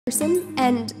person,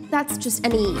 and that's just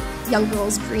any young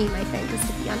girl's dream, I think, is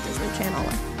to be on Disney Channel.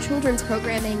 Children's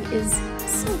programming is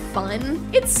so fun.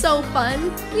 It's so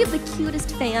fun. We have the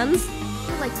cutest fans.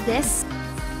 They're like this.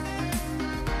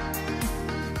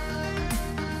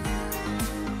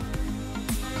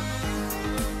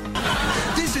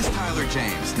 This is Tyler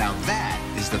James. Now that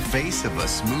is the face of a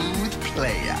smooth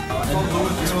player.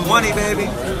 20, baby.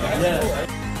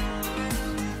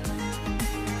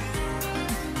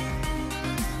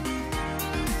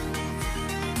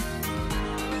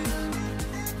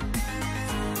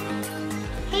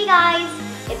 Hey guys,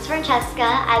 it's Francesca.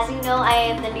 As you know, I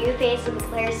am the new face of the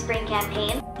Claire Spring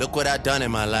campaign. Look what I've done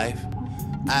in my life.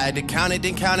 I had to count it,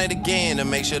 then count it again to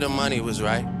make sure the money was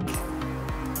right.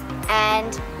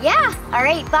 And yeah, all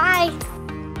right, bye.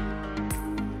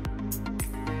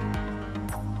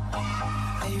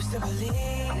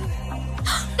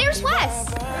 There's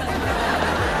Wes!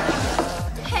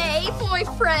 Hey,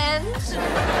 boyfriend!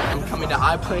 I'm coming to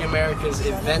I Play America's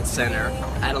Event Center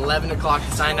at 11 o'clock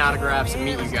to sign autographs and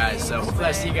meet you guys, so hopefully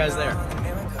I see you guys there.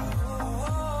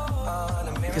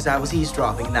 Because I was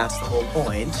eavesdropping, and that's the whole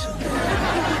point.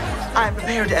 I'm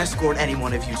prepared to escort any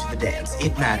one of you to the dance.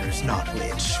 It matters not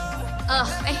which. Ugh,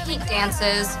 I hate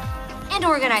dances, and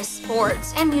organized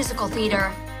sports, and musical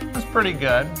theater. It was pretty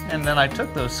good, and then I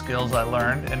took those skills I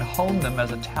learned and honed them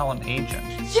as a talent agent.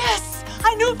 Yes!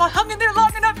 I knew if I hung in there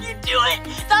long enough, you'd do it!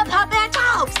 The puppet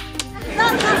toes! The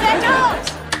puppet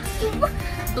toes!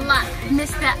 Blood,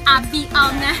 Mr. I'll be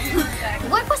all night.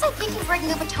 What was I thinking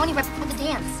breaking up with Tony right before the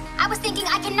dance? I was thinking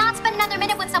I cannot spend another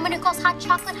minute with someone who calls hot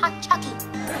chocolate hot Chucky.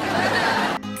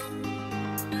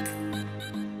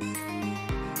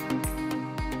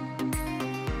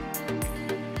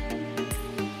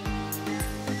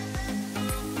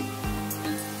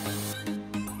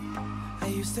 I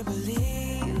used to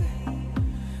believe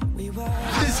we were.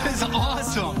 This is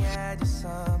awesome. Yeah, just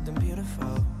something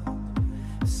beautiful,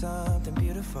 something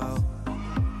beautiful.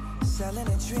 Selling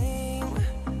a dream,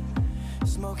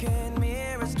 smoking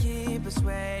mirrors keep us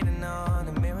waiting on.